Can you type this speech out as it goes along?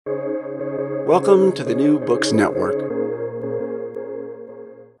Welcome to the New Books Network.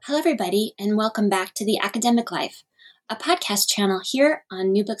 Hello, everybody, and welcome back to The Academic Life, a podcast channel here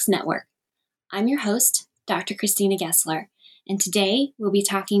on New Books Network. I'm your host, Dr. Christina Gessler, and today we'll be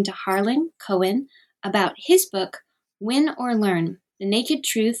talking to Harlan Cohen about his book, Win or Learn: The Naked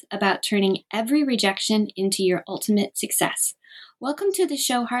Truth About Turning Every Rejection into Your Ultimate Success. Welcome to the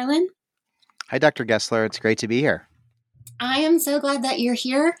show, Harlan. Hi, Dr. Gessler. It's great to be here. I am so glad that you're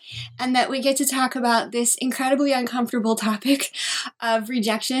here and that we get to talk about this incredibly uncomfortable topic of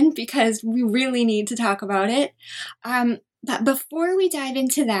rejection because we really need to talk about it. But before we dive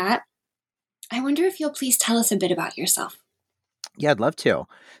into that, I wonder if you'll please tell us a bit about yourself. Yeah, I'd love to.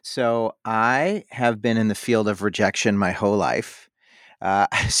 So I have been in the field of rejection my whole life.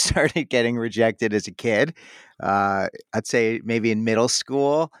 I started getting rejected as a kid. I'd say maybe in middle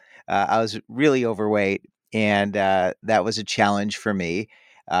school. I was really overweight, and that was a challenge for me.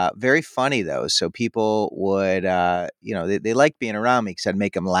 Very funny, though. So people would, they liked being around me because I'd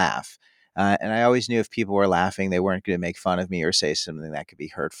make them laugh. And I always knew if people were laughing, they weren't going to make fun of me or say something that could be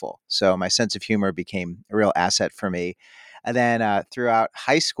hurtful. So my sense of humor became a real asset for me. And then throughout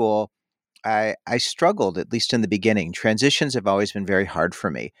high school, I struggled, at least in the beginning. Transitions have always been very hard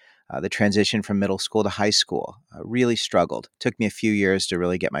for me. The transition from middle school to high school really struggled. Took me a few years to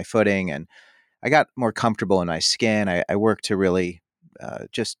really get my footing, and I got more comfortable in my skin. I worked to really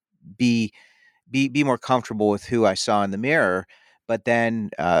just be more comfortable with who I saw in the mirror. But then,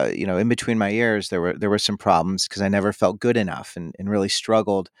 in between my years, there were some problems because I never felt good enough and really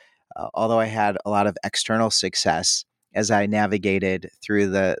struggled. Although I had a lot of external success as I navigated through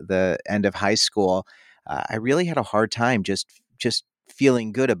the end of high school, I really had a hard time just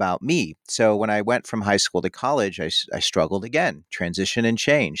feeling good about me. So when I went from high school to college, I struggled again. Transition and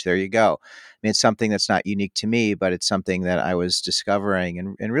change. There you go. I mean, it's something that's not unique to me, but it's something that I was discovering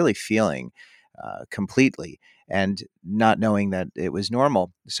and really feeling completely, and not knowing that it was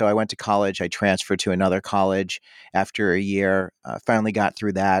normal. So I went to college. I transferred to another college after a year, finally got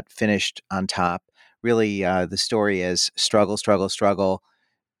through that, finished on top. Really, the story is struggle, struggle, struggle,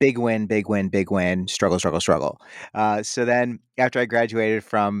 big win, big win, big win, struggle, struggle, struggle. So then after I graduated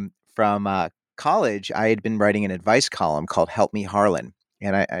from college, I had been writing an advice column called Help Me Harlan.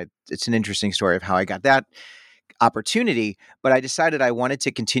 And it's an interesting story of how I got that opportunity, but I decided I wanted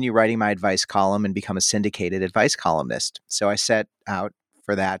to continue writing my advice column and become a syndicated advice columnist. So I set out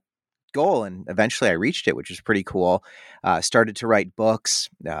for that goal, and eventually I reached it, which was pretty cool. Started to write books,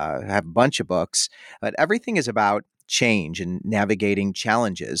 have a bunch of books, but everything is about change and navigating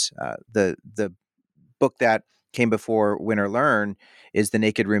challenges. The book that came before Win or Learn is The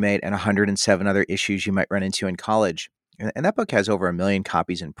Naked Roommate and 107 Other Issues You Might Run Into in College. And that book has over 1 million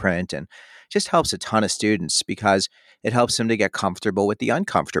copies in print and just helps a ton of students because it helps them to get comfortable with the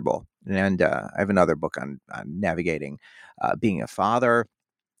uncomfortable. And I have another book on navigating being a father,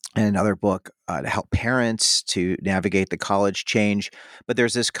 and another book to help parents to navigate the college change. But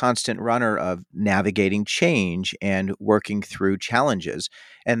there's this constant runner of navigating change and working through challenges.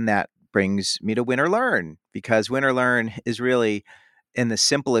 And that brings me to Win or Learn, because Win or Learn is really, in the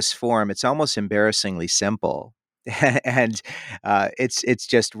simplest form, it's almost embarrassingly simple. And it's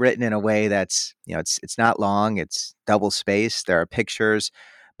just written in a way that's, it's not long, it's double spaced, there are pictures,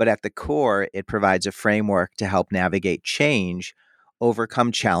 but at the core, it provides a framework to help navigate change,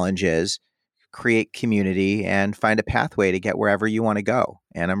 overcome challenges, create community, and find a pathway to get wherever you want to go.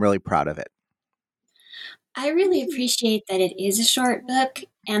 And I'm really proud of it. I really appreciate that it is a short book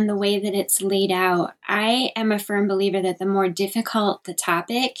and the way that it's laid out. I am a firm believer that the more difficult the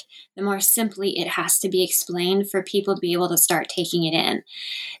topic, the more simply it has to be explained for people to be able to start taking it in.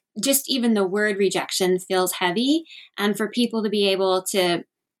 Just even the word rejection feels heavy, and for people to be able to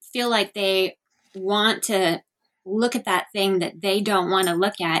feel like they want to look at that thing that they don't want to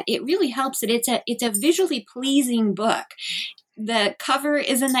look at, it really helps that it's a visually pleasing book. The cover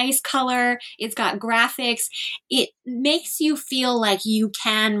is a nice color. It's got graphics. It makes you feel like you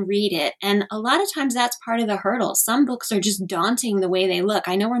can read it. And a lot of times that's part of the hurdle. Some books are just daunting the way they look.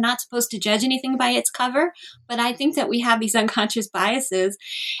 I know we're not supposed to judge anything by its cover, but I think that we have these unconscious biases,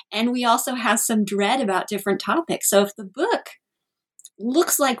 and we also have some dread about different topics. So if the book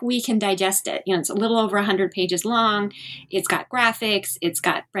looks like we can digest it. It's a little over 100 pages long. It's got graphics. It's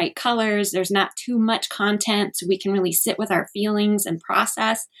got bright colors. There's not too much content, so we can really sit with our feelings and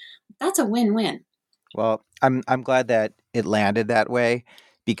process. That's a win-win. Well, I'm glad that it landed that way,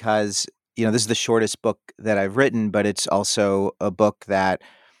 because this is the shortest book that I've written, but it's also a book that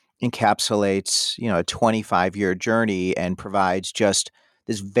encapsulates a 25-year journey and provides just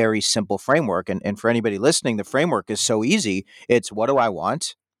this very simple framework. And for anybody listening, the framework is so easy. It's, what do I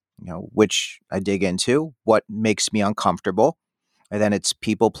want? which I dig into, what makes me uncomfortable. And then it's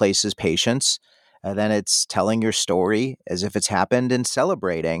people, places, patience. And then it's telling your story as if it's happened and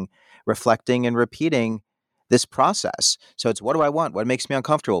celebrating, reflecting and repeating this process. So it's what do I want? What makes me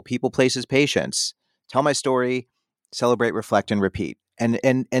uncomfortable? People, places, patience. Tell my story, celebrate, reflect, and repeat.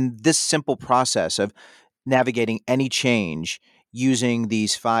 And this simple process of navigating any change using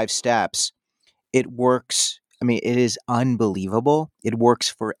these 5 steps, it works. I mean, it is unbelievable. It works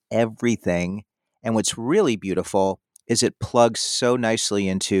for everything. And what's really beautiful is it plugs so nicely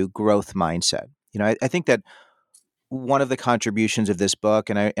into growth mindset. I think that one of the contributions of this book,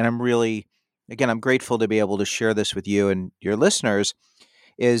 and I'm really, again, I'm grateful to be able to share this with you and your listeners,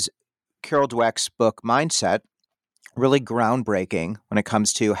 is Carol Dweck's book Mindset, really groundbreaking when it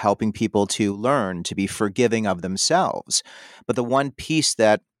comes to helping people to learn to be forgiving of themselves. But the one piece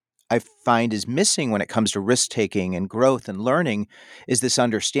that I find is missing when it comes to risk taking and growth and learning is this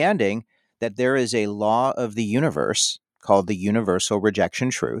understanding that there is a law of the universe called the universal rejection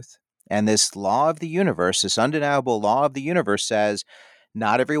truth. And this law of the universe, this undeniable law of the universe says,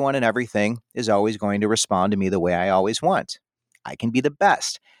 not everyone and everything is always going to respond to me the way I always want. I can be the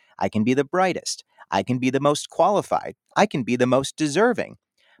best. I can be the brightest. I can be the most qualified. I can be the most deserving.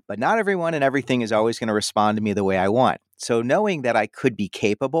 But not everyone and everything is always going to respond to me the way I want. So knowing that I could be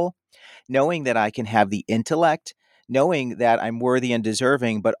capable, knowing that I can have the intellect, knowing that I'm worthy and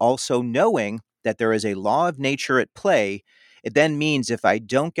deserving, but also knowing that there is a law of nature at play, it then means if I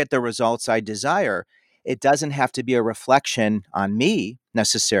don't get the results I desire, it doesn't have to be a reflection on me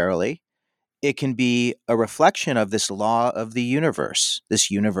necessarily. It can be a reflection of this law of the universe,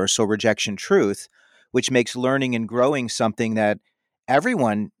 this universal rejection truth, which makes learning and growing something that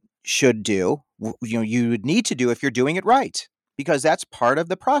everyone should do. You would need to do if you're doing it right, because that's part of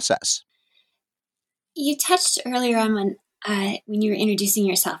the process. You touched earlier on when you were introducing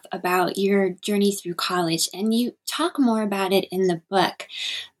yourself about your journey through college, and you talk more about it in the book.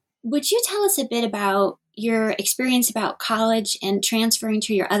 Would you tell us a bit about your experience about college and transferring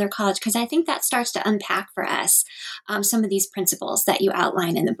to your other college? Because I think that starts to unpack for us some of these principles that you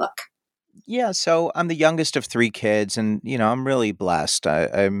outline in the book. Yeah, so I'm the youngest of 3 kids, and I'm really blessed.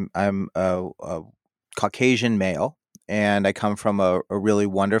 I'm a Caucasian male, and I come from a really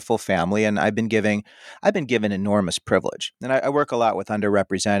wonderful family, and I've been given enormous privilege, and I work a lot with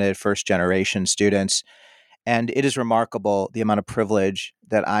underrepresented first generation students, and it is remarkable the amount of privilege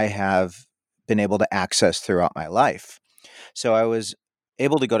that I have been able to access throughout my life. So I was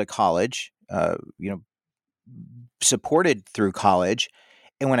able to go to college, supported through college,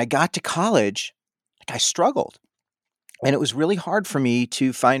 and when I got to college, like I struggled. And it was really hard for me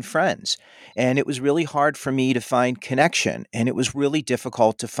to find friends. And it was really hard for me to find connection. And it was really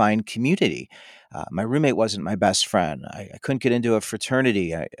difficult to find community. My roommate wasn't my best friend. I couldn't get into a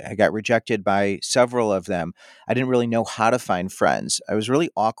fraternity. I got rejected by several of them. I didn't really know how to find friends. I was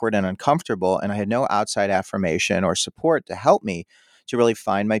really awkward and uncomfortable. And I had no outside affirmation or support to help me to really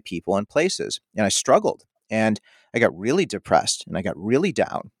find my people and places. And I struggled. And I got really depressed and I got really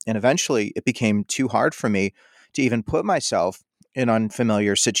down. And eventually it became too hard for me to even put myself in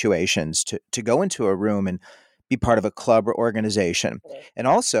unfamiliar situations, to go into a room and be part of a club or organization. And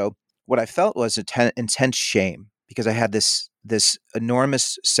also, what I felt was intense shame because I had this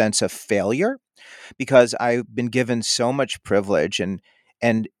enormous sense of failure because I've been given so much privilege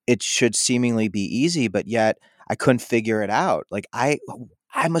and it should seemingly be easy, but yet I couldn't figure it out. Like I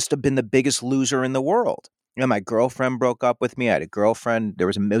must have been the biggest loser in the world. My girlfriend broke up with me. I had a girlfriend. It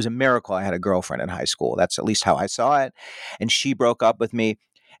was a miracle I had a girlfriend in high school. That's at least how I saw it. And she broke up with me.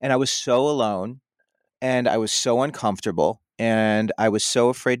 And I was so alone and I was so uncomfortable and I was so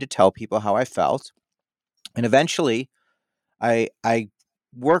afraid to tell people how I felt. And eventually I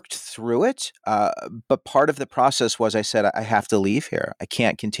worked through it, but part of the process was I said, I have to leave here. I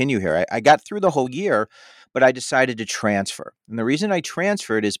can't continue here. I got through the whole year, but I decided to transfer. And the reason I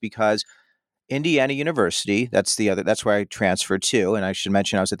transferred is because Indiana University, that's where I transferred to. And I should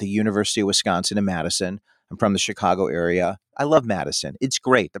mention I was at the University of Wisconsin in Madison. I'm from the Chicago area. I love Madison. It's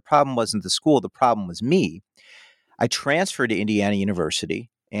great. The problem wasn't the school, the problem was me. I transferred to Indiana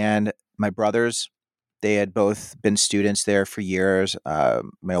University, and my brothers, they had both been students there for years.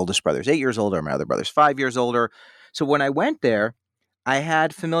 My oldest brother's 8 years older. My other brother's 5 years older. So when I went there, I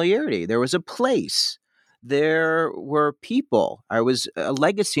had familiarity. There was a place. There were people. I was a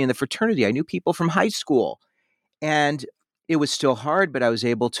legacy in the fraternity. I knew people from high school. And it was still hard, but I was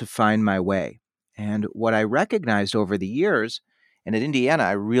able to find my way. And what I recognized over the years, and at Indiana,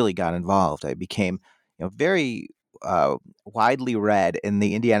 I really got involved. I became very widely read in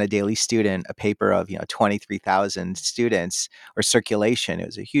the Indiana Daily Student, a paper of 23,000 students or circulation. It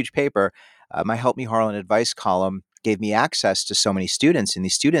was a huge paper. My Help Me Harlan advice column gave me access to so many students, and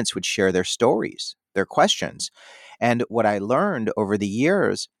these students would share their stories, their questions. And what I learned over the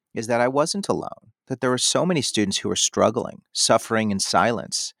years is that I wasn't alone, that there were so many students who were struggling, suffering in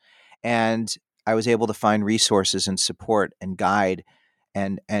silence. And I was able to find resources and support and guide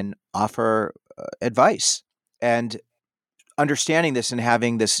and offer advice. And understanding this and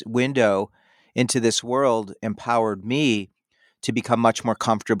having this window into this world empowered me to become much more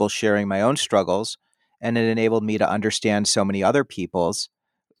comfortable sharing my own struggles. And it enabled me to understand so many other people's.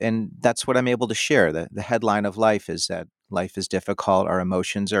 And that's what I'm able to share. The headline of life is that life is difficult, our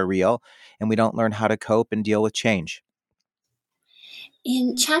emotions are real, and we don't learn how to cope and deal with change.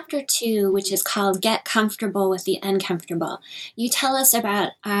 In chapter 2, which is called Get Comfortable with the Uncomfortable, you tell us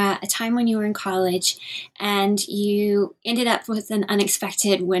about a time when you were in college and you ended up with an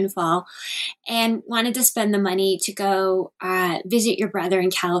unexpected windfall and wanted to spend the money to go visit your brother in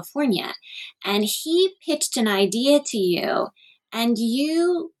California. And he pitched an idea to you, and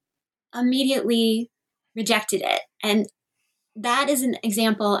you immediately rejected it. And that is an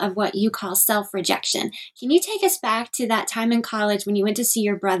example of what you call self-rejection. Can you take us back to that time in college when you went to see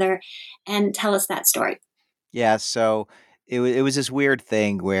your brother and tell us that story? Yeah, so it was this weird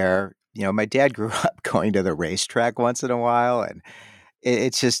thing where, my dad grew up going to the racetrack once in a while, and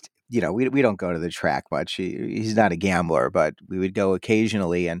it's just, we don't go to the track much. He's not a gambler, but we would go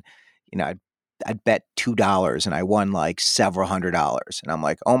occasionally, and I'd bet $2 and I won like several $100s, and I'm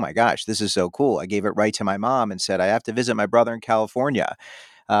like, oh my gosh, this is so cool. I gave it right to my mom and said I have to visit my brother in California.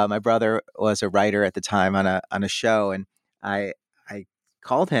 My brother was a writer at the time on a show, and I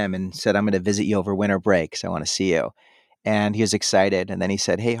called him and said, I'm going to visit you over winter break because I want to see you. And he was excited. And then he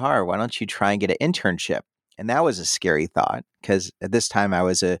said, hey, Har, why don't you try and get an internship? And that was a scary thought because at this time I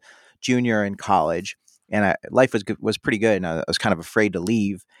was a junior in college, and life was pretty good, and I was kind of afraid to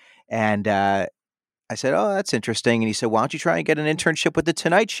leave. And I said, oh, that's interesting. And he said, why don't you try and get an internship with the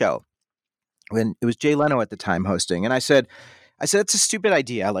Tonight Show? When it was Jay Leno at the time hosting. And I said, it's a stupid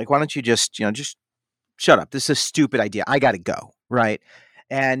idea. Like, why don't you just shut up. This is a stupid idea. I got to go. Right.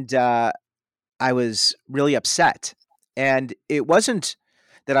 And I was really upset. And it wasn't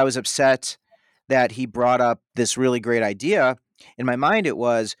that I was upset that he brought up this really great idea. In my mind, it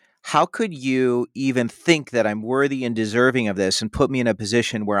was, how could you even think that I'm worthy and deserving of this and put me in a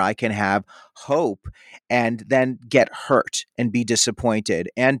position where I can have hope and then get hurt and be disappointed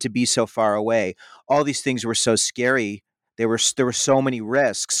and to be so far away? All these things were so scary. There were so many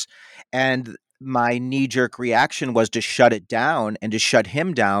risks. And my knee-jerk reaction was to shut it down and to shut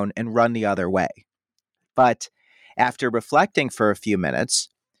him down and run the other way. But after reflecting for a few minutes,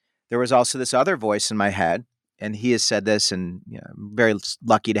 there was also this other voice in my head, and he has said this, and I'm very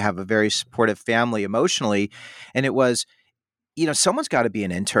lucky to have a very supportive family emotionally. And it was, someone's got to be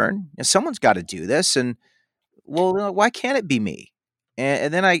an intern, someone's got to do this, and well, why can't it be me?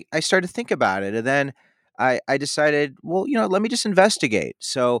 And then I started to think about it, and then I decided, well, let me just investigate.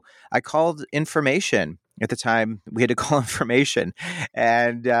 So I called information. At the time, we had to call information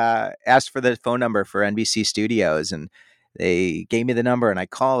and asked for the phone number for NBC Studios, and they gave me the number, and I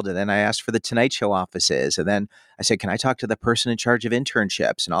called, and then I asked for the Tonight Show offices, and then I said, can I talk to the person in charge of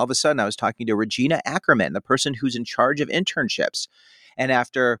internships? And all of a sudden, I was talking to Regina Ackerman, the person who's in charge of internships. And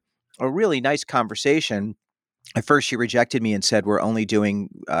after a really nice conversation, at first, she rejected me and said, we're only doing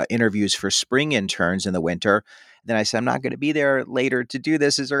interviews for spring interns in the winter. Then I said, I'm not going to be there later to do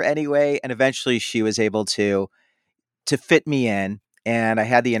this. Is there any way? And eventually she was able to fit me in. And I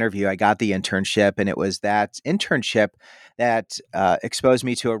had the interview. I got the internship. And it was that internship that exposed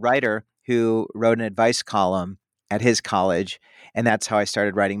me to a writer who wrote an advice column at his college. And that's how I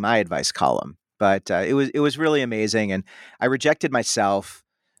started writing my advice column. But it was really amazing. And I rejected myself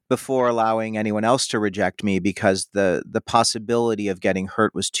before allowing anyone else to reject me because the possibility of getting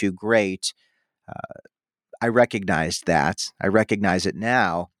hurt was too great. I recognized that. I recognize it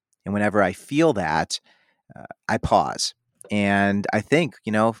now. And whenever I feel that, I pause. And I think,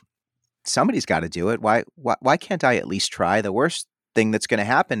 somebody's got to do it. Why can't I at least try? The worst thing that's going to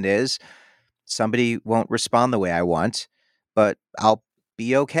happen is somebody won't respond the way I want, but I'll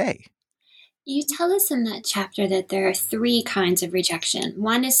be okay. You tell us in that chapter that there are 3 kinds of rejection.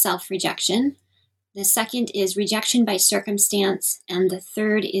 One is self-rejection. The second is rejection by circumstance, and the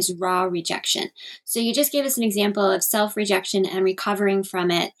third is raw rejection. So you just gave us an example of self-rejection and recovering from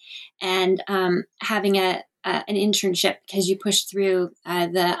it, and having an internship because you pushed through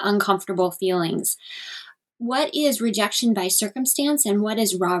the uncomfortable feelings. What is rejection by circumstance, and what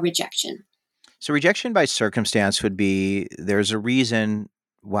is raw rejection? So rejection by circumstance would be there's a reason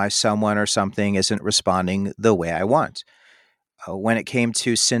why someone or something isn't responding the way I want. When it came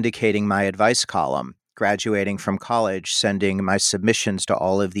to syndicating my advice column, graduating from college, sending my submissions to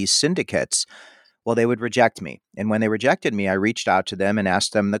all of these syndicates, well, they would reject me. And when they rejected me, I reached out to them and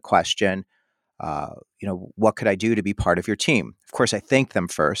asked them the question, what could I do to be part of your team? Of course, I thanked them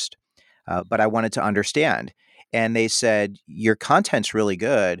first, but I wanted to understand. And they said, your content's really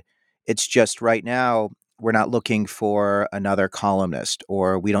good. It's just right now, we're not looking for another columnist,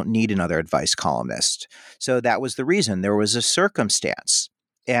 or we don't need another advice columnist. So that was the reason. There was a circumstance.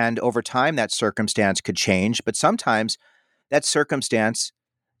 And over time, that circumstance could change, but sometimes that circumstance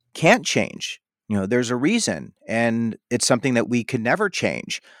can't change. There's a reason, and it's something that we can never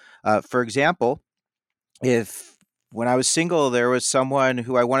change. For example, if when I was single, there was someone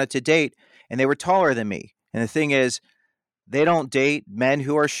who I wanted to date and they were taller than me. And the thing is, they don't date men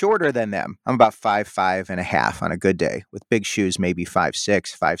who are shorter than them. I'm about 5'5.5" on a good day, with big shoes, maybe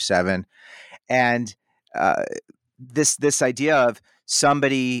 5'6", 5'7". And uh, this idea of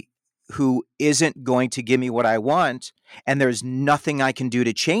somebody who isn't going to give me what I want, and there's nothing I can do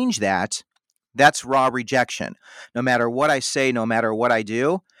to change that, that's raw rejection. No matter what I say, no matter what I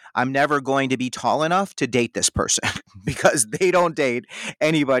do, I'm never going to be tall enough to date this person because they don't date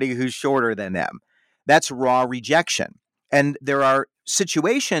anybody who's shorter than them. That's raw rejection. And there are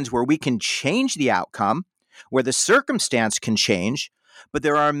situations where we can change the outcome, where the circumstance can change, but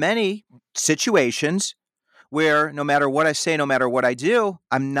there are many situations where no matter what I say, no matter what I do,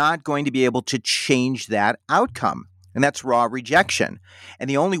 I'm not going to be able to change that outcome. And that's raw rejection. And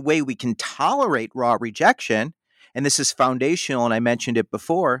the only way we can tolerate raw rejection, and this is foundational, and I mentioned it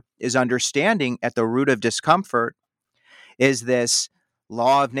before, is understanding at the root of discomfort is this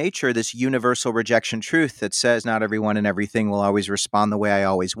law of nature, this universal rejection truth that says not everyone and everything will always respond the way I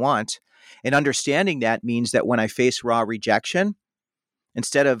always want. And understanding that means that when I face raw rejection,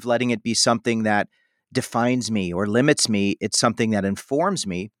 instead of letting it be something that defines me or limits me, it's something that informs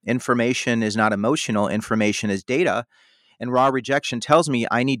me. Information is not emotional, information is data. And raw rejection tells me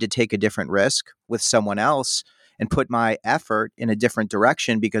I need to take a different risk with someone else and put my effort in a different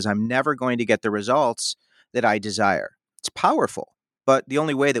direction because I'm never going to get the results that I desire. It's powerful, but the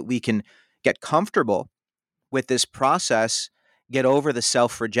only way that we can get comfortable with this process, get over the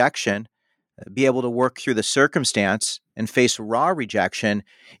self-rejection, be able to work through the circumstance and face raw rejection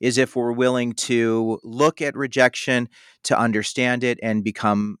is if we're willing to look at rejection, to understand it, and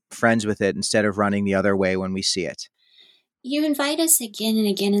become friends with it instead of running the other way when we see it. You invite us again and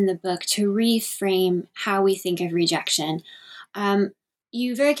again in the book to reframe how we think of rejection.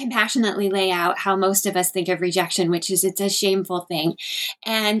 You very compassionately lay out how most of us think of rejection, which is it's a shameful thing.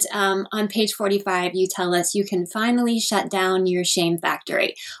 And on page 45, you tell us you can finally shut down your shame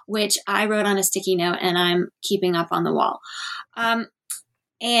factory, which I wrote on a sticky note and I'm keeping up on the wall.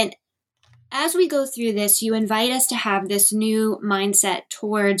 And as we go through this, you invite us to have this new mindset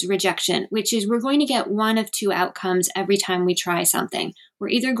towards rejection, which is we're going to get one of two outcomes every time we try something. We're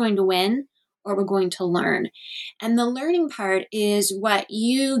either going to win or we're going to learn. And the learning part is what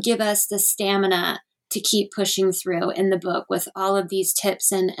you give us the stamina to keep pushing through in the book with all of these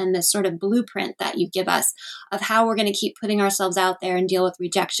tips and this sort of blueprint that you give us of how we're going to keep putting ourselves out there and deal with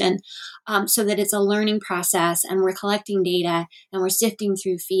rejection so that it's a learning process and we're collecting data and we're sifting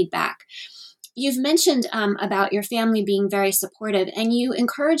through feedback. You've mentioned about your family being very supportive, and you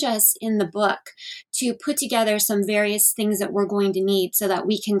encourage us in the book to put together some various things that we're going to need so that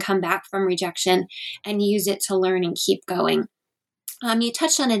we can come back from rejection and use it to learn and keep going. You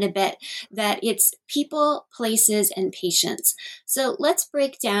touched on it a bit, that it's people, places, and patience. So let's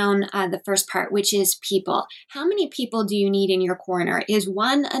break down the first part, which is people. How many people do you need in your corner? Is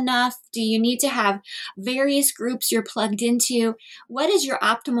one enough? Do you need to have various groups you're plugged into? What is your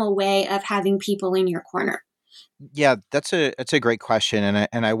optimal way of having people in your corner? Yeah, that's a great question,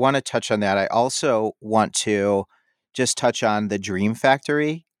 and I want to touch on that. I also want to just touch on the dream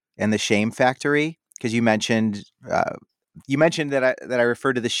factory and the shame factory because you mentioned that I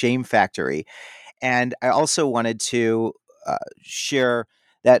referred to the shame factory, and I also wanted to share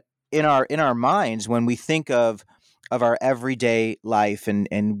that in our minds when we think of our everyday life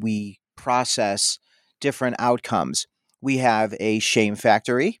and we process different outcomes, we have a shame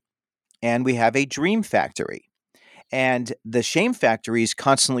factory and we have a dream factory. And the shame factory is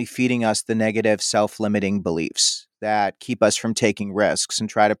constantly feeding us the negative self-limiting beliefs that keep us from taking risks and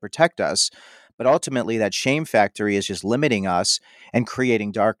try to protect us. But ultimately, that shame factory is just limiting us and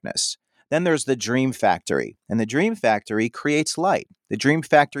creating darkness. Then there's the dream factory, and the dream factory creates light. The dream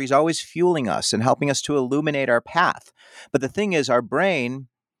factory is always fueling us and helping us to illuminate our path. But the thing is, our brain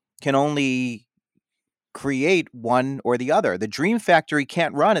can only create one or the other. The dream factory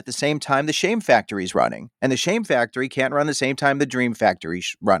can't run at the same time the shame factory is running, and the shame factory can't run the same time the dream factory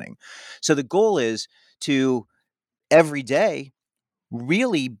is running. So the goal is to every day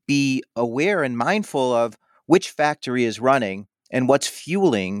really be aware and mindful of which factory is running and what's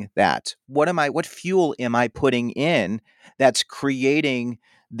fueling that. What fuel am I putting in that's creating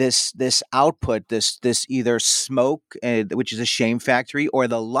this output, this either smoke, which is a shame factory, or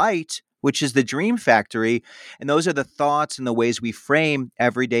the light, which is the dream factory. And those are the thoughts and the ways we frame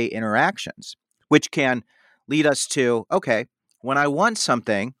everyday interactions, which can lead us to, okay, when I want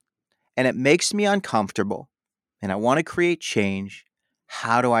something and it makes me uncomfortable and I want to create change,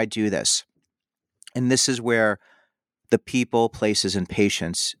 how do I do this? And this is where the people, places, and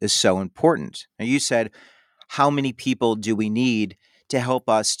patience is so important. Now, you said, how many people do we need to help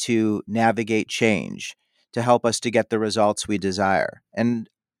us to navigate change, to help us to get the results we desire? And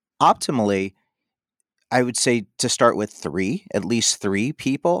optimally, I would say to start with three, at least three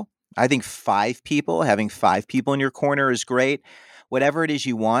people. I think five people, having five people in your corner is great. Whatever it is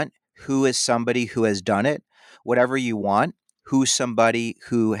you want, who is somebody who has done it? Whatever you want, who's somebody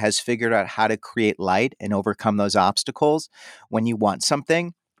who has figured out how to create light and overcome those obstacles when you want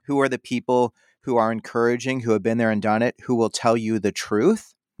something? Who are the people who are encouraging, who have been there and done it, who will tell you the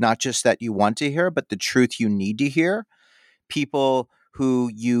truth, not just that you want to hear, but the truth you need to hear? People who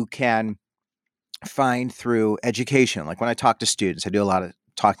you can find through education. Like when I talk to students, I do a lot of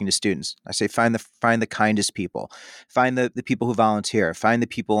talking to students. I say find the kindest people, find the people who volunteer, find the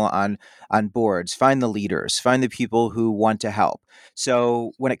people on boards, find the leaders, find the people who want to help.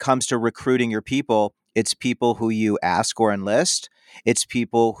 So when it comes to recruiting your people, it's people who you ask or enlist. It's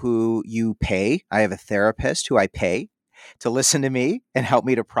people who you pay. I have a therapist who I pay to listen to me and help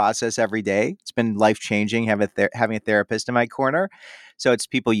me to process every day. It's been life changing having a therapist in my corner. So it's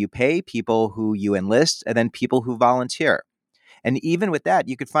people you pay, people who you enlist, and then people who volunteer. And even with that,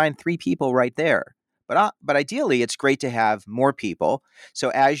 you could find three people right there. But ideally, it's great to have more people. So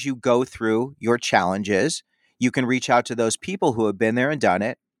as you go through your challenges, you can reach out to those people who have been there and done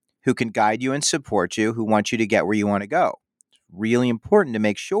it, who can guide you and support you, who want you to get where you want to go. It's really important to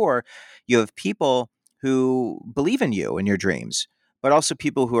make sure you have people who believe in you and your dreams, but also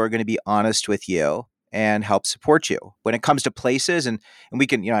people who are going to be honest with you and help support you. When it comes to places, and we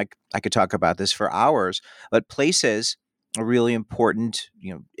can, I could talk about this for hours, but places are really important,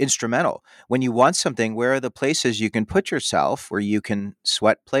 instrumental. When you want something, where are the places you can put yourself where you can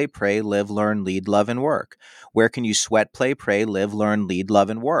sweat, play, pray, live, learn, lead, love, and work? Where can you sweat, play, pray, live, learn, lead, love,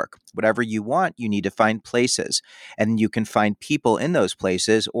 and work? Whatever you want, you need to find places. And you can find people in those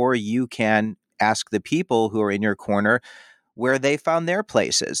places, or you can ask the people who are in your corner where they found their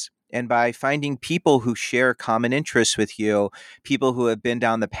places. And by finding people who share common interests with you, people who have been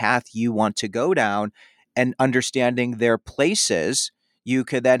down the path you want to go down, and understanding their places, you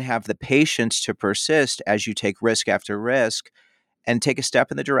could then have the patience to persist as you take risk after risk and take a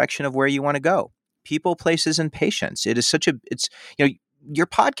step in the direction of where you want to go. People, places, and patience. It is it's, your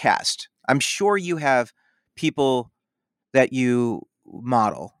podcast. I'm sure you have people that you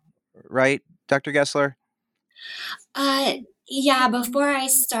model, right, Dr. Gessler? Uh, yeah, before I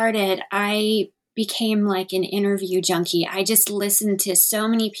started, I became like an interview junkie. I just listened to so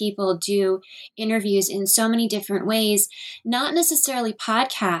many people do interviews in so many different ways, not necessarily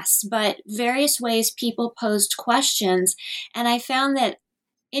podcasts, but various ways people posed questions. And I found that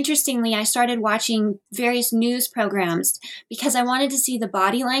interestingly, I started watching various news programs because I wanted to see the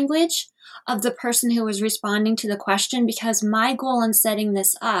body language of the person who was responding to the question, because my goal in setting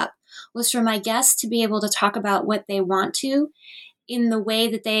this up was for my guests to be able to talk about what they want to in the way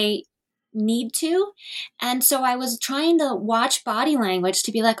that they need to. And so I was trying to watch body language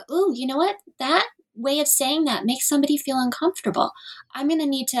to be like, oh, you know what? That way of saying that makes somebody feel uncomfortable. I'm going to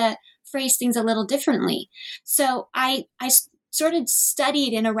need to phrase things a little differently. So I sort of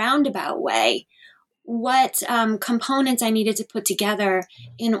studied in a roundabout way what components I needed to put together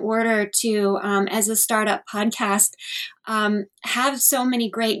in order to, as a startup podcast, have so many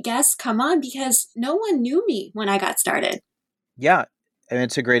great guests come on, because no one knew me when I got started. Yeah. And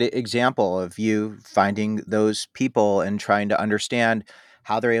it's a great example of you finding those people and trying to understand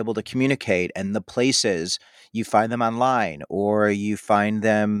how they're able to communicate, and the places you find them online or you find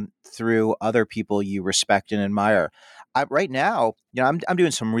them through other people you respect and admire. Right now, I'm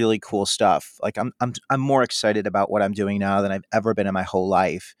doing some really cool stuff. Like I'm more excited about what I'm doing now than I've ever been in my whole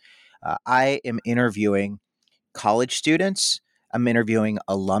life. I am interviewing college students. I'm interviewing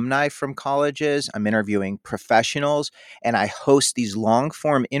alumni from colleges. I'm interviewing professionals. And I host these long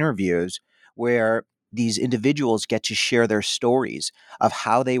form interviews where these individuals get to share their stories of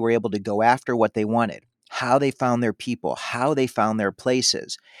how they were able to go after what they wanted, how they found their people, how they found their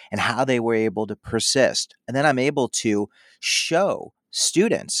places, and how they were able to persist. And then I'm able to show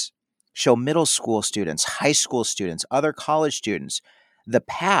students, show middle school students, high school students, other college students, the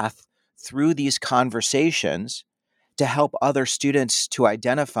path through these conversations to help other students to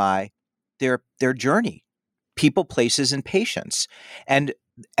identify their journey, people, places, and patience. And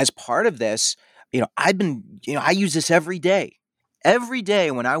as part of this, I use this every day. Every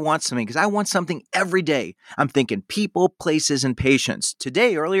day when I want something, because I want something every day, I'm thinking people, places, and patience.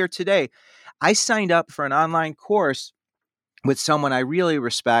 Earlier today, I signed up for an online course with someone I really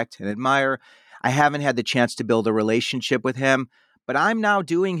respect and admire. I haven't had the chance to build a relationship with him, but I'm now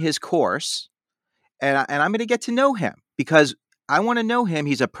doing his course, and I'm going to get to know him because I want to know him.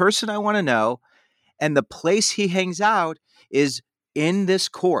 He's a person I want to know, and the place he hangs out is in this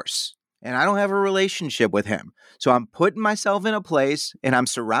course. And I don't have a relationship with him. So I'm putting myself in a place and I'm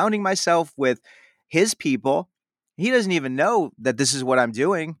surrounding myself with his people. He doesn't even know that this is what I'm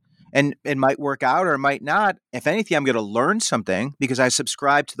doing. And it might work out or it might not. If anything, I'm going to learn something because I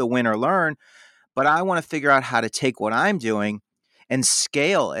subscribe to the win or learn. But I want to figure out how to take what I'm doing and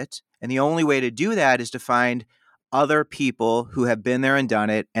scale it. And the only way to do that is to find other people who have been there and done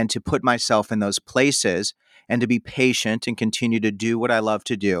it, and to put myself in those places and to be patient and continue to do what I love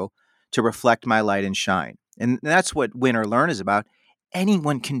to do, to reflect my light and shine. And that's what Win or Learn is about.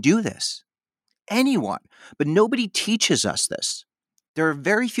 Anyone can do this. Anyone. But nobody teaches us this. There are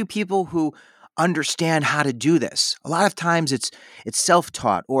very few people who understand how to do this. A lot of times it's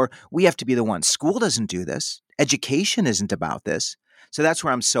self-taught, or we have to be the one. School doesn't do this. Education isn't about this. So that's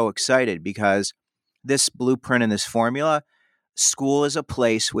where I'm so excited, because this blueprint and this formula, school is a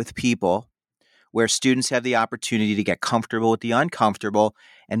place with people where students have the opportunity to get comfortable with the uncomfortable.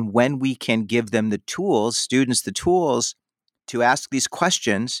 And when we can give them the tools, students the tools to ask these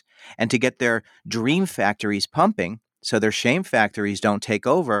questions and to get their dream factories pumping so their shame factories don't take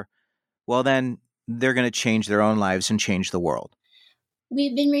over, well, then they're going to change their own lives and change the world.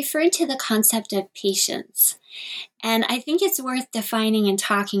 We've been referring to the concept of patience. And I think it's worth defining and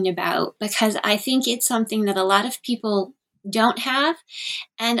talking about, because I think it's something that a lot of people don't have.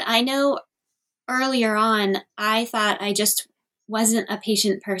 And I know earlier on, I thought I just wasn't a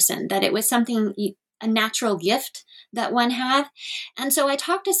patient person, that it was something, a natural gift that one had. And so I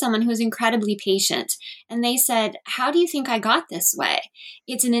talked to someone who's incredibly patient, and they said, how do you think I got this way?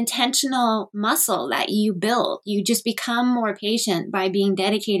 It's an intentional muscle that you build. You just become more patient by being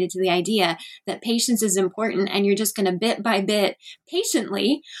dedicated to the idea that patience is important, and you're just going to bit by bit,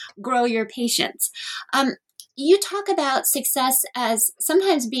 patiently grow your patience. You talk about success as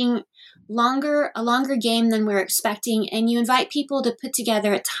sometimes being a longer game than we're expecting, and you invite people to put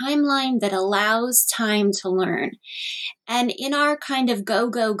together a timeline that allows time to learn. And in our kind of go,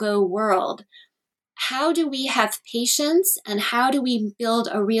 go, go world, how do we have patience, and how do we build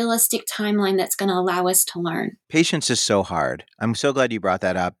a realistic timeline that's going to allow us to learn? Patience is so hard. I'm so glad you brought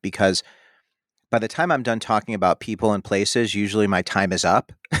that up, because by the time I'm done talking about people and places, usually my time is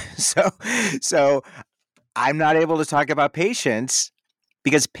up. so I'm not able to talk about patience,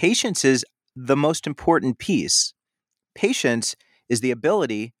 because patience is the most important piece. Patience is the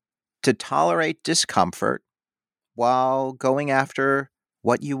ability to tolerate discomfort while going after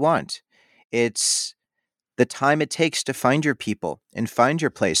what you want. It's the time it takes to find your people and find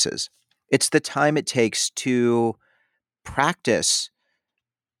your places. It's the time it takes to practice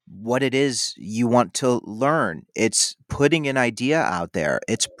what it is you want to learn. It's putting an idea out there.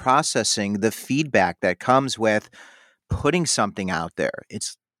 It's processing the feedback that comes with putting something out there.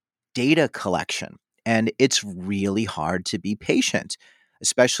 It's data collection. And it's really hard to be patient,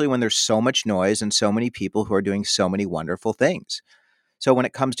 especially when there's so much noise and so many people who are doing so many wonderful things. So when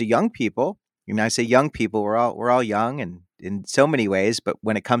it comes to young people, I say young people, we're all young and in so many ways, but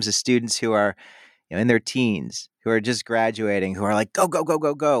when it comes to students who are in their teens, who are just graduating, who are like, go, go, go,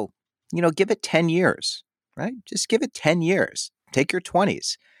 go, go, give it 10 years, right? Just give it 10 years. Take your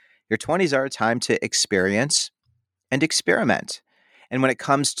 20s. Your 20s are a time to experience and experiment. And when it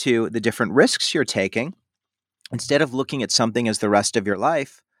comes to the different risks you're taking, instead of looking at something as the rest of your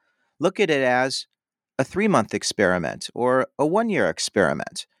life, look at it as a 3-month experiment or a 1-year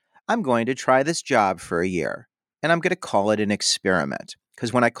experiment. I'm going to try this job for a year, and I'm going to call it an experiment.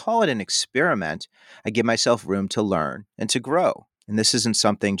 Because when I call it an experiment, I give myself room to learn and to grow. And this isn't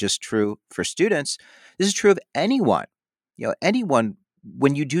something just true for students. This is true of anyone. Anyone,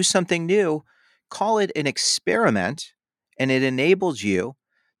 when you do something new, call it an experiment, and it enables you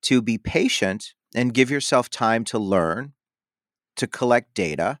to be patient and give yourself time to learn, to collect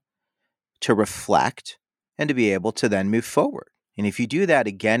data, to reflect, and to be able to then move forward. And if you do that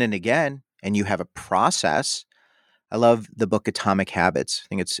again and again, and you have a process. I love the book Atomic Habits. I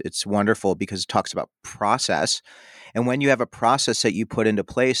think it's wonderful because it talks about process. And when you have a process that you put into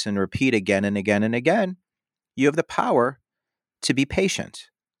place and repeat again and again and again, you have the power to be patient.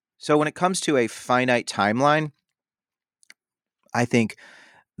 So when it comes to a finite timeline, I think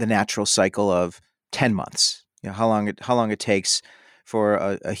the natural cycle of 10 months, how long it takes for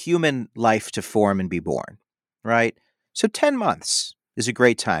a human life to form and be born, right? So 10 months is a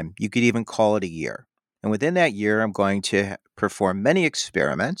great time. You could even call it a year. And within that year, I'm going to perform many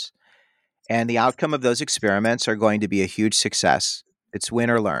experiments, and the outcome of those experiments are going to be a huge success. It's win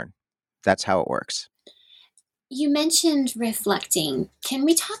or learn. That's how it works. You mentioned reflecting. Can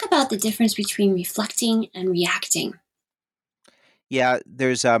we talk about the difference between reflecting and reacting? Yeah,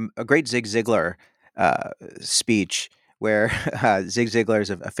 there's a great Zig Ziglar speech where Zig Ziglar is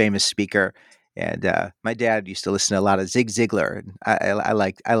a famous speaker, and my dad used to listen to a lot of Zig Ziglar. And I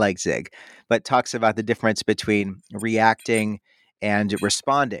like Zig, but talks about the difference between reacting and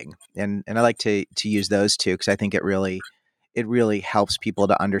responding, and I like to use those two because I think it really helps people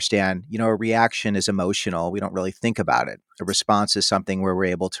to understand. A reaction is emotional. We don't really think about it. A response is something where we're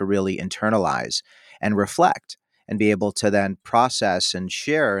able to really internalize and reflect and be able to then process and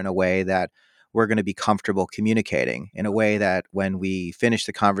share in a way that we're going to be comfortable communicating, in a way that when we finish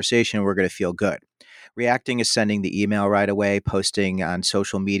the conversation, we're going to feel good. Reacting is sending the email right away, posting on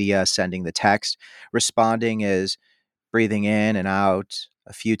social media, sending the text. Responding is breathing in and out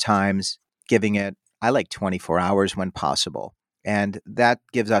a few times, giving it, I like 24 hours when possible. And that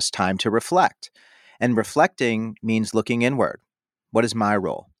gives us time to reflect. And reflecting means looking inward. What is my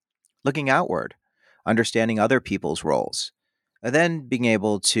role? Looking outward, understanding other people's roles, and then being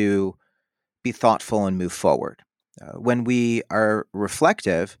able to be thoughtful and move forward. When we are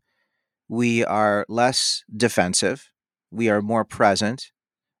reflective, we are less defensive, we are more present,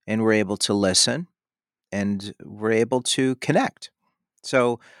 and we're able to listen and we're able to connect.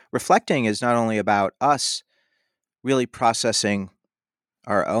 So, reflecting is not only about us really processing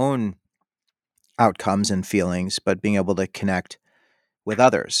our own outcomes and feelings, but being able to connect with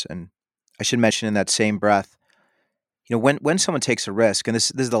others. And I should mention in that same breath, when someone takes a risk, and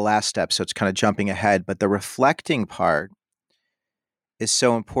this is the last step, so it's kind of jumping ahead, but the reflecting part is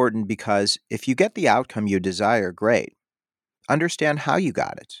so important because if you get the outcome you desire, great. Understand how you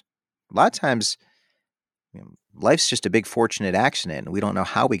got it. A lot of times, life's just a big fortunate accident. We don't know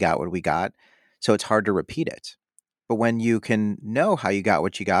how we got what we got, so it's hard to repeat it. But when you can know how you got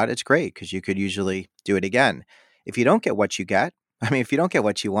what you got, it's great because you could usually do it again. If you don't get what you get, if you don't get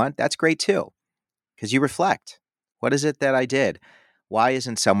what you want, that's great too, because you reflect. What is it that I did? Why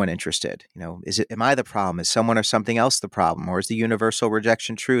isn't someone interested? Am I the problem? Is someone or something else the problem? Or is the universal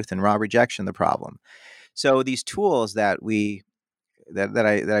rejection truth and raw rejection the problem? So these tools that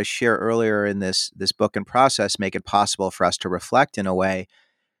I share earlier in this book and process make it possible for us to reflect in a way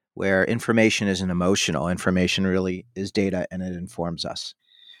where information isn't emotional. Information really is data and it informs us.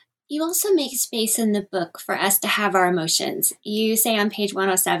 You also make space in the book for us to have our emotions. You say on page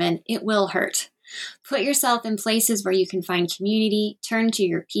 107, it will hurt. Put yourself in places where you can find community, turn to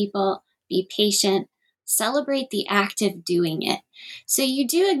your people, be patient, celebrate the act of doing it. So you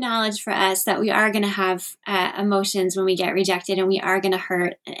do acknowledge for us that we are going to have emotions when we get rejected and we are going to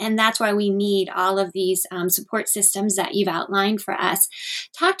hurt. And that's why we need all of these support systems that you've outlined for us.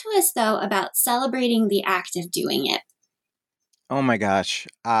 Talk to us, though, about celebrating the act of doing it. Oh my gosh,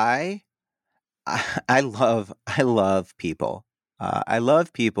 I love people. I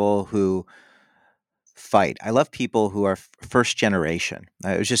love people who fight. I love people who are first generation.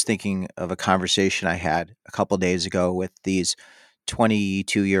 I was just thinking of a conversation I had a couple days ago with these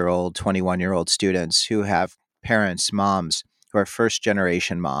 22-year-old, 21-year-old students who have parents, moms who are first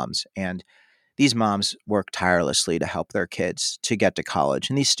generation moms. And these moms work tirelessly to help their kids to get to college.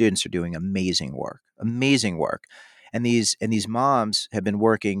 And these students are doing amazing work, amazing work. And these moms have been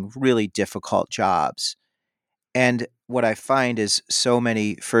working really difficult jobs. And what I find is so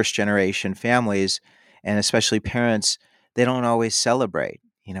many first generation families and especially parents, they don't always celebrate.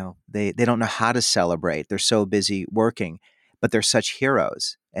 They don't know how to celebrate. They're so busy working, but they're such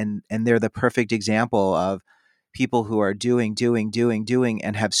heroes. And they're the perfect example of people who are doing, doing, doing, doing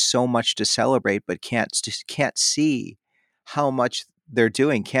and have so much to celebrate, but can't see how much they're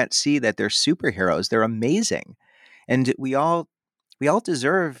doing, can't see that they're superheroes. They're amazing. And we all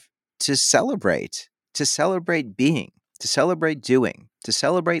deserve to celebrate being, to celebrate doing, to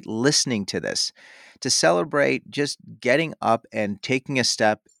celebrate listening to this, to celebrate just getting up and taking a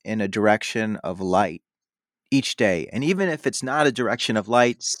step in a direction of light each day. And even if it's not a direction of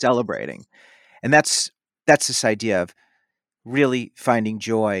light, celebrating. And that's this idea of really finding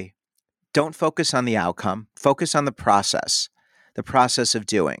joy don't focus on the outcome, focus on the process of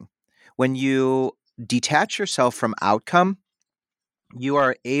doing. When you detach yourself from outcome, you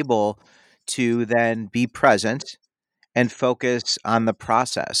are able to then be present and focus on the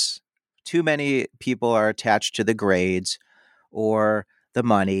process. Too many people are attached to the grades or the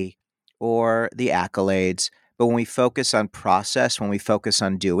money or the accolades. But when we focus on process, when we focus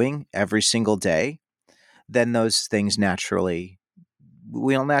on doing every single day, then those things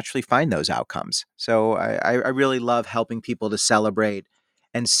we'll naturally find those outcomes. So I really love helping people to celebrate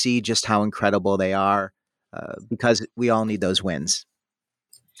and see just how incredible they are because we all need those wins.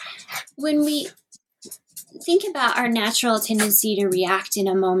 When we think about our natural tendency to react in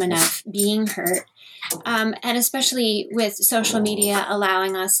a moment of being hurt, and especially with social media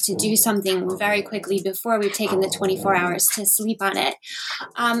allowing us to do something very quickly before we've taken the 24 hours to sleep on it,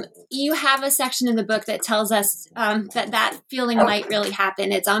 you have a section in the book that tells us that feeling might really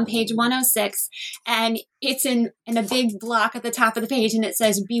happen. It's on page 106, and it's in a big block at the top of the page, and it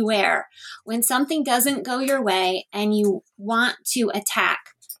says, beware. When something doesn't go your way and you want to attack,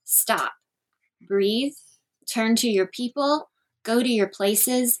 stop, breathe, turn to your people, go to your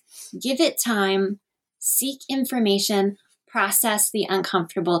places, give it time, seek information, process the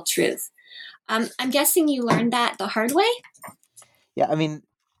uncomfortable truth. I'm guessing you learned that the hard way? Yeah, I mean,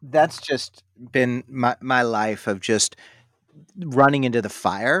 that's just been my life of just running into the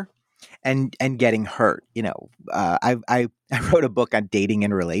fire and getting hurt. I wrote a book on dating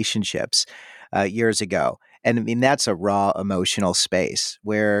and relationships years ago, and I mean that's a raw emotional space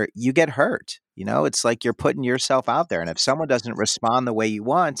where you get hurt. It's like you're putting yourself out there, and if someone doesn't respond the way you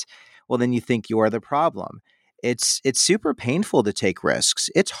want, well, then you think you're the problem. It's super painful to take risks.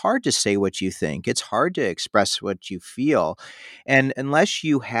 It's hard to say what you think. It's hard to express what you feel, and unless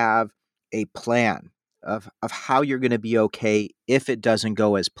you have a plan of how you're going to be okay if it doesn't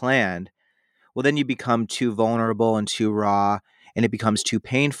go as planned, well, then you become too vulnerable and too raw, and it becomes too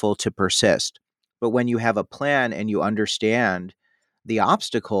painful to persist. But when you have a plan and you understand the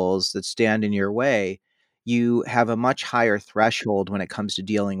obstacles that stand in your way, you have a much higher threshold when it comes to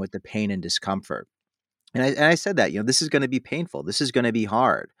dealing with the pain and discomfort. And I said that, this is going to be painful. This is going to be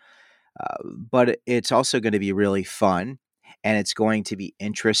hard. But it's also going to be really fun, and it's going to be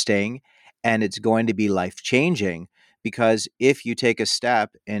interesting, and it's going to be life changing, because if you take a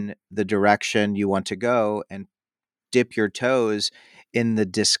step in the direction you want to go and dip your toes in the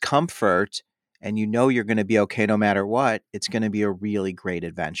discomfort, and you're going to be okay no matter what, it's going to be a really great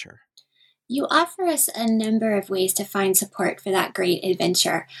adventure. You offer us a number of ways to find support for that great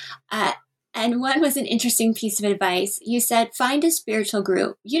adventure. And one was an interesting piece of advice. You said, find a spiritual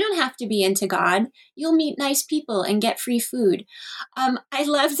group. You don't have to be into God. You'll meet nice people and get free food. I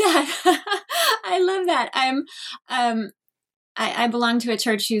love that. I love that. I belong to a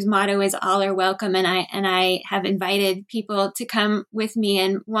church whose motto is all are welcome, and I have invited people to come with me.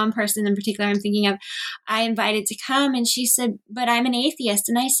 And one person in particular I'm thinking of, I invited to come, and she said, but I'm an atheist.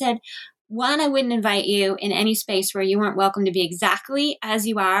 And I said, one, I wouldn't invite you in any space where you weren't welcome to be exactly as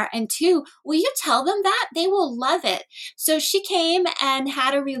you are. And two, will you tell them that? They will love it. So she came and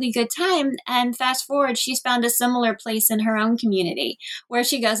had a really good time. And fast forward, she's found a similar place in her own community where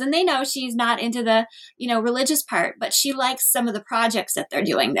she goes, and they know she's not into the, religious part, but she likes some of the projects that they're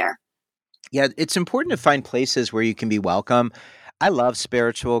doing there. Yeah, it's important to find places where you can be welcome. I love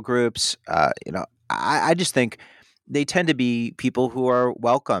spiritual groups. I just think they tend to be people who are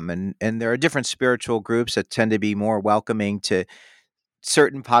welcome, and there are different spiritual groups that tend to be more welcoming to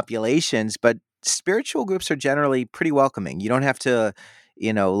certain populations, but spiritual groups are generally pretty welcoming. You don't have to,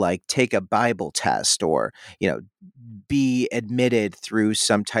 like take a Bible test or, be admitted through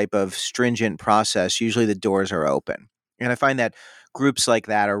some type of stringent process. Usually the doors are open. And I find that groups like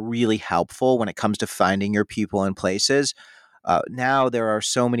that are really helpful when it comes to finding your people in places. Now there are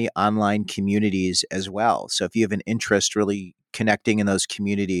so many online communities as well. So if you have an interest really connecting in those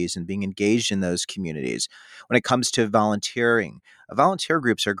communities and being engaged in those communities, when it comes to volunteering, volunteer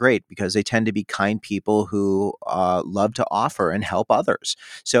groups are great because they tend to be kind people who love to offer and help others.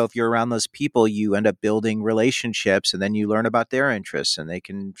 So if you're around those people, you end up building relationships, and then you learn about their interests and they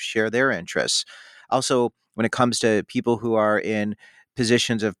can share their interests. Also, when it comes to people who are in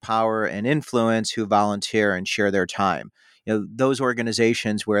positions of power and influence who volunteer and share their time, those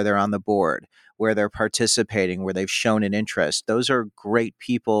organizations where they're on the board, where they're participating, where they've shown an interest, those are great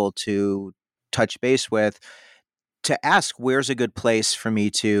people to touch base with, to ask where's a good place for me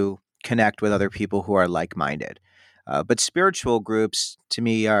to connect with other people who are like-minded. But spiritual groups to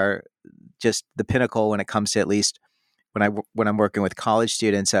me are just the pinnacle when it comes to, at least when I'm working with college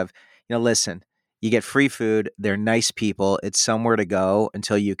students, of, listen, You get free food. They're nice people. It's somewhere to go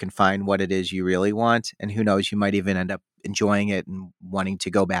until you can find what it is you really want. And who knows, you might even end up enjoying it and wanting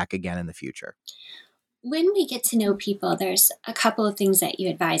to go back again in the future. When we get to know people, there's a couple of things that you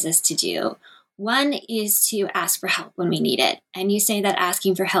advise us to do. One is to ask for help when we need it. And you say that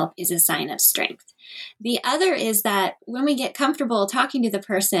asking for help is a sign of strength. The other is that when we get comfortable talking to the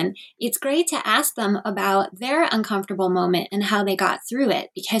person, it's great to ask them about their uncomfortable moment and how they got through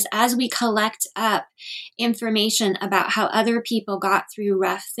it. Because as we collect up information about how other people got through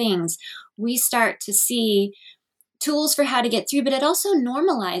rough things, we start to see tools for how to get through, but it also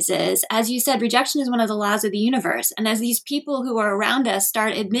normalizes. As you said, rejection is one of the laws of the universe. And as these people who are around us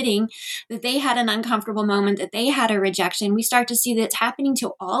start admitting that they had an uncomfortable moment, that they had a rejection, we start to see that it's happening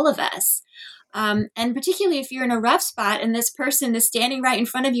to all of us. And particularly if you're in a rough spot and this person is standing right in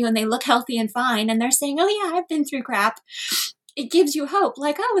front of you and they look healthy and fine and they're saying, oh yeah, I've been through crap. It gives you hope.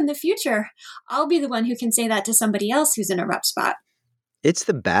 Like, oh, in the future, I'll be the one who can say that to somebody else who's in a rough spot. It's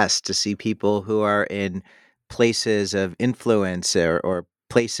the best to see people who are in places of influence or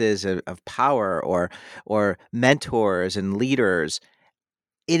places of power or mentors and leaders.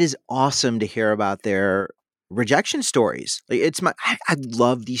 It is awesome to hear about their rejection stories. Like, I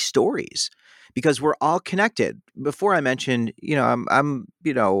love these stories because we're all connected. Before I mentioned, I'm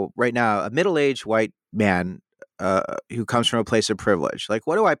right now a middle-aged white man who comes from a place of privilege. Like,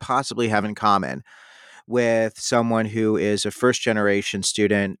 what do I possibly have in common with someone who is a first generation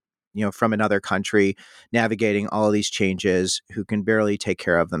student, from another country, navigating all of these changes, who can barely take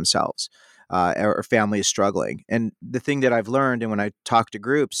care of themselves, or family is struggling? And the thing that I've learned, and when I talk to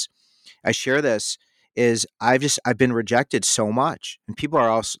groups, I share this, is I've been rejected so much, and people are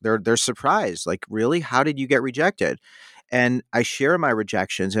also they're surprised, like, really, how did you get rejected? And I share my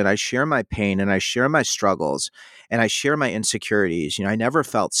rejections, and I share my pain, and I share my struggles, and I share my insecurities. I never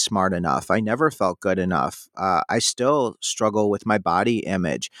felt smart enough. I never felt good enough. I still struggle with my body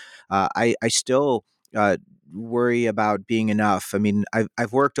image. I still worry about being enough. I mean,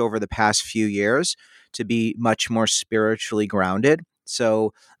 I've worked over the past few years to be much more spiritually grounded.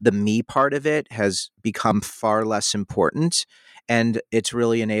 So the me part of it has become far less important. And it's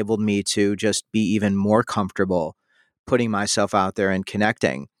really enabled me to just be even more comfortable putting myself out there and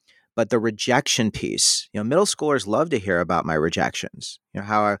connecting. But the rejection piece, middle schoolers love to hear about my rejections.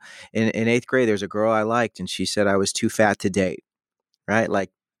 How in eighth grade, there's a girl I liked, and she said I was too fat to date. Right? Like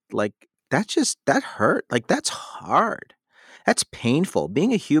that hurt. Like, that's hard. That's painful.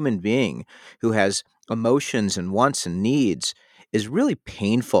 Being a human being who has emotions and wants and needs is really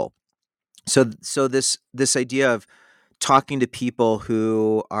painful. So this idea of talking to people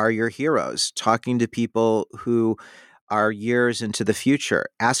who are your heroes, talking to people who are years into the future,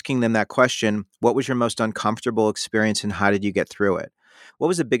 asking them that question: what was your most uncomfortable experience and how did you get through it? What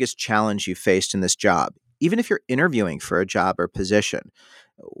was the biggest challenge you faced in this job? Even if you're interviewing for a job or position,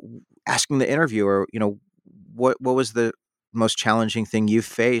 asking the interviewer, what was the most challenging thing you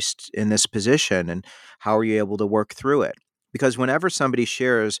faced in this position and how are you able to work through it? Because whenever somebody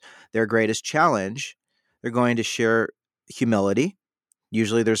shares their greatest challenge, they're going to share humility.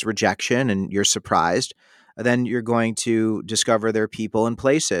 Usually there's rejection and you're surprised. Then you're going to discover their people and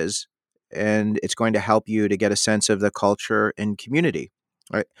places, and it's going to help you to get a sense of the culture and community.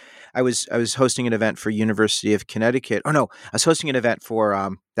 Right. I was hosting an event for University of Connecticut. Oh no, I was hosting an event for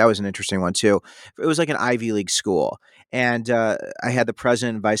that was an interesting one too. It was like an Ivy League school, and I had the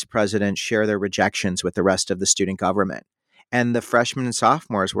president and vice president share their rejections with the rest of the student government, and the freshmen and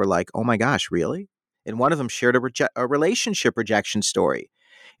sophomores were like, "Oh my gosh, really?" And one of them shared a relationship rejection story,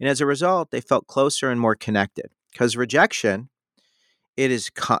 and as a result, they felt closer and more connected. Because rejection, it is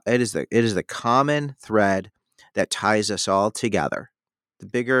the common thread that ties us all together. The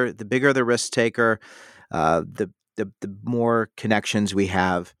bigger the risk taker, the more connections we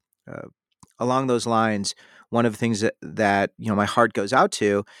have. Uh, Along those lines, one of the things that my heart goes out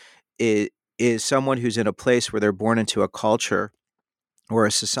to is someone who's in a place where they're born into a culture or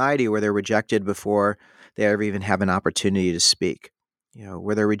a society where they're rejected before they ever even have an opportunity to speak.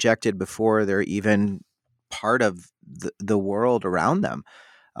 Where they're rejected before they're even part of the world around them.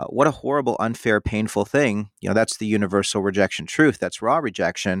 What a horrible, unfair, painful thing. That's the universal rejection truth. That's raw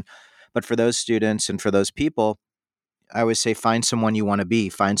rejection. But for those students and for those people, I always say, find someone you want to be,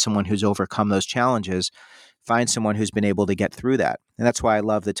 find someone who's overcome those challenges, find someone who's been able to get through that. And that's why I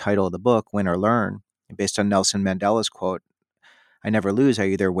love the title of the book, Win or Learn, based on Nelson Mandela's quote, I never lose, I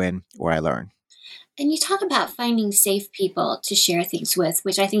either win or I learn. And you talk about finding safe people to share things with,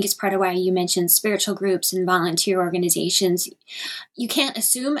 which I think is part of why you mentioned spiritual groups and volunteer organizations. You can't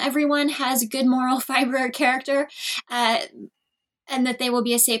assume everyone has good moral fiber or character. and that they will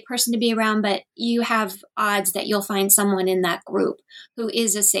be a safe person to be around, but you have odds that you'll find someone in that group who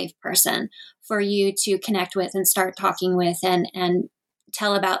is a safe person for you to connect with and start talking with and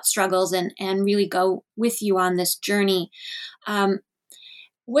tell about struggles and really go with you on this journey.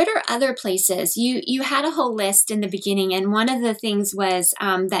 What are other places? You had a whole list in the beginning, and one of the things was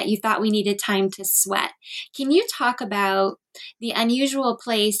that you thought we needed time to sweat. Can you talk about the unusual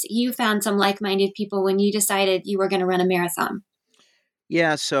place you found some like-minded people when you decided you were going to run a marathon?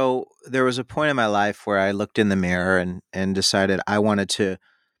 Yeah, so there was a point in my life where I looked in the mirror and decided I wanted to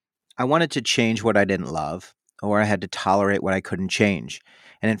change what I didn't love, or I had to tolerate what I couldn't change.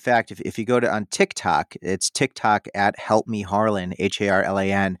 And in fact, if you go to on TikTok, it's TikTok at Help Me Harlan,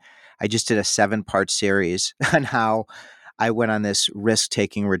 Harlan. I just did a 7-part series on how I went on this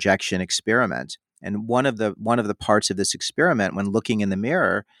risk-taking rejection experiment. And one of the parts of this experiment, when looking in the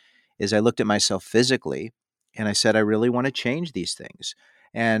mirror, is I looked at myself physically and I said, I really want to change these things.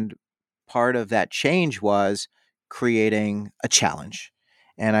 And part of that change was creating a challenge.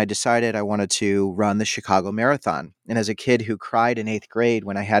 And I decided I wanted to run the Chicago Marathon. And as a kid who cried in 8th grade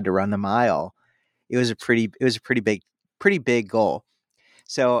when I had to run the mile, it was a pretty big goal.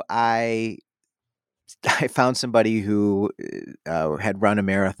 So I found somebody who had run a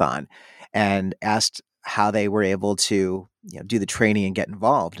marathon and asked how they were able to do the training and get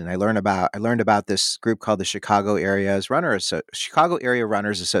involved. And I learned about this group called the Chicago Area Runners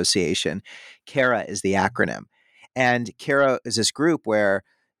Association. CARA is the acronym, and CARA is this group where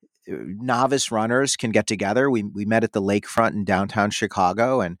novice runners can get together. We met at the lakefront in downtown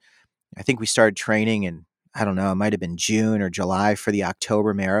Chicago, and I think we started training in, I don't know, it might have been June or July for the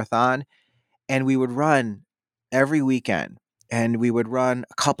October marathon, and we would run every weekend, and we would run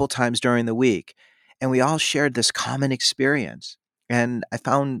a couple times during the week, and we all shared this common experience, and I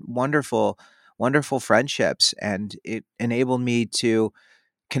found wonderful friendships, and it enabled me to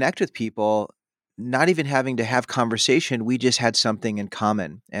connect with people, not even having to have conversation. We just had something in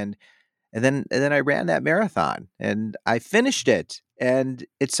common, and then I ran that marathon and I finished it, and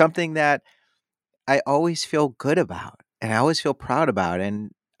it's something that I always feel good about and I always feel proud about.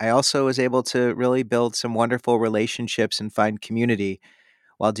 And I also was able to really build some wonderful relationships and find community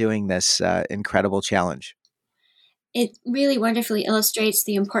while doing this incredible challenge. It really wonderfully illustrates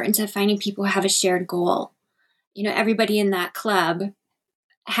the importance of finding people who have a shared goal. Everybody in that club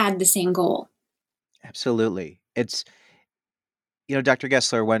had the same goal. Absolutely. Dr.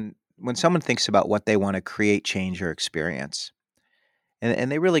 Gessler, when someone thinks about what they want to create, change, or experience,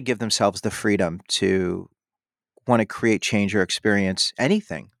 and they really give themselves the freedom to want to create, change, or experience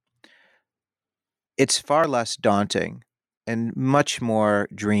anything, it's far less daunting and much more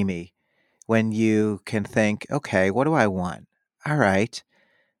dreamy when you can think, okay, what do I want? All right.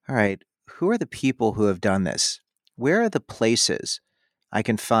 All right. Who are the people who have done this? Where are the places I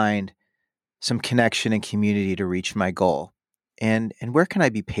can find some connection and community to reach my goal? And where can I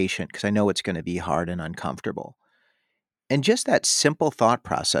be patient? Because I know it's going to be hard and uncomfortable. And just that simple thought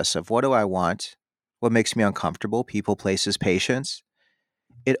process of what do I want? What makes me uncomfortable? People, places, patience.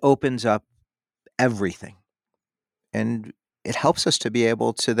 It opens up everything. And it helps us to be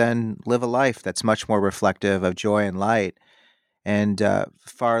able to then live a life that's much more reflective of joy and light, and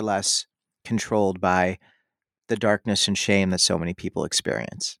far less controlled by the darkness and shame that so many people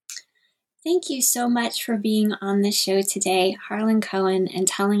experience. Thank you so much for being on the show today, Harlan Cohen, and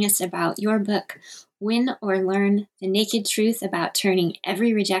telling us about your book, Win or Learn: The Naked Truth About Turning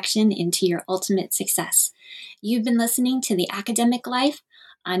Every Rejection into Your Ultimate Success. You've been listening to The Academic Life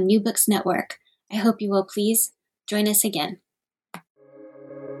on New Books Network. I hope you will please join us again.